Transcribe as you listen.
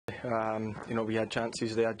We had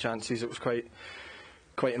chances, they had chances. It was quite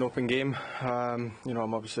an open game. I'm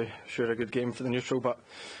obviously sure a good game for the neutral, but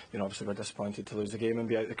obviously we're disappointed to lose the game and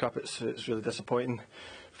be out of the cup. It's really disappointing.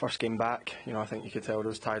 First game back, I think you could tell there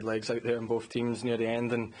was tired legs out there in both teams near the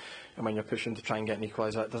end, and when you're pushing to try and get an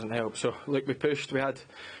equaliser, that doesn't help. So look, we pushed. We had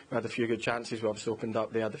a few good chances. We obviously opened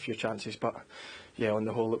up. They had a few chances, but yeah, on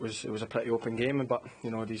the whole, it was a pretty open game. But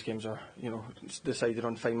these games are decided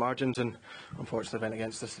on fine margins, and unfortunately went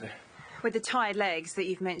against us today. With the tired legs that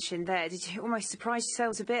you've mentioned there, did you almost surprise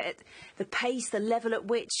yourselves a bit at the pace, the level at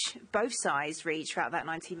which both sides reached throughout that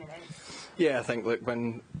 90 minutes? Yeah, I think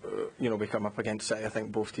when we come up against City, I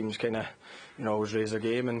think both teams kind of always raise their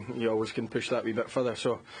game, and you always can push that wee bit further.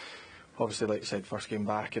 So obviously, like I said, first game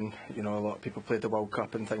back, and a lot of people played the World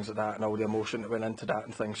Cup and things like that, and all the emotion that went into that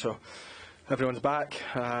and things. So everyone's back.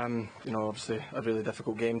 Obviously a really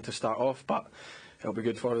difficult game to start off, but it'll be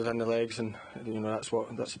good for us in the legs, and that's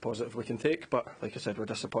the positive we can take. But like I said, we're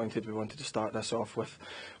disappointed. We wanted to start this off with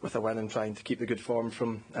a win and trying to keep the good form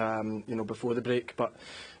from before the break, but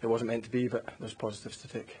it wasn't meant to be. But there's positives to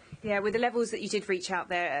take. Yeah, with the levels that you did reach out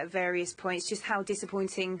there at various points, just how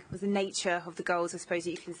disappointing was the nature of the goals, I suppose,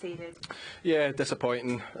 that you conceded? Yeah,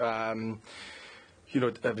 disappointing.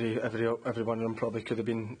 Every one of them probably could have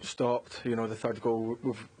been stopped. The third goal,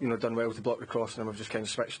 we've done well to block the cross, and we've just kind of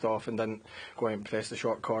switched off and didn't go out and press the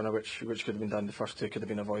short corner, which could have been done. The first two could have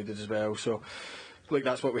been avoided as well. So, look,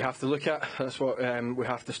 that's what we have to look at. That's what we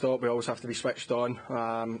have to stop. We always have to be switched on.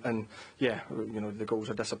 The goals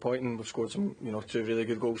are disappointing. We've scored some, two really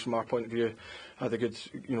good goals from our point of view. Had a good,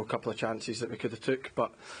 couple of chances that we could have took,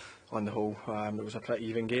 but on the whole, it was a pretty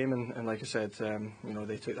even game, and like I said,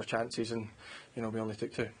 they took their chances, and we only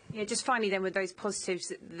took two. Yeah, just finally then, with those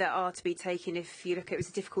positives that are to be taken, if you look at it was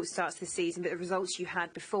a difficult start to the season, but the results you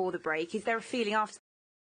had before the break, is there a feeling after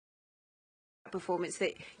that performance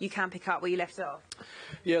that you can pick up where you left off?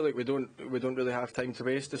 Yeah, look, we don't really have time to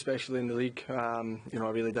waste, especially in the league. A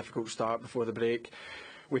really difficult start before the break.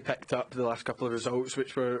 We picked up the last couple of results,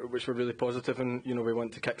 which were really positive, and we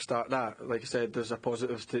want to kick-start that. Like I said, there's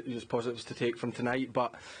positives to take from tonight,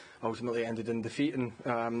 but ultimately ended in defeat, and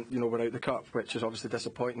we're out the cup, which is obviously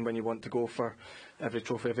disappointing when you want to go for every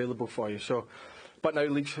trophy available for you. So, but now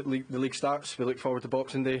the league starts. We look forward to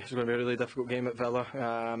Boxing Day. It's going to be a really difficult game at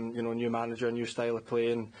Villa. New manager, new style of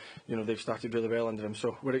play, and they've started really well under him.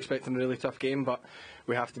 So we're expecting a really tough game, but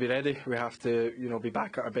we have to be ready. We have to be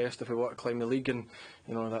back at our best if we want to climb the league, and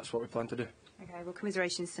that's what we plan to do. Okay, well,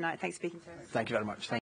 commiserations tonight. Thanks for speaking to us. Thank you very much.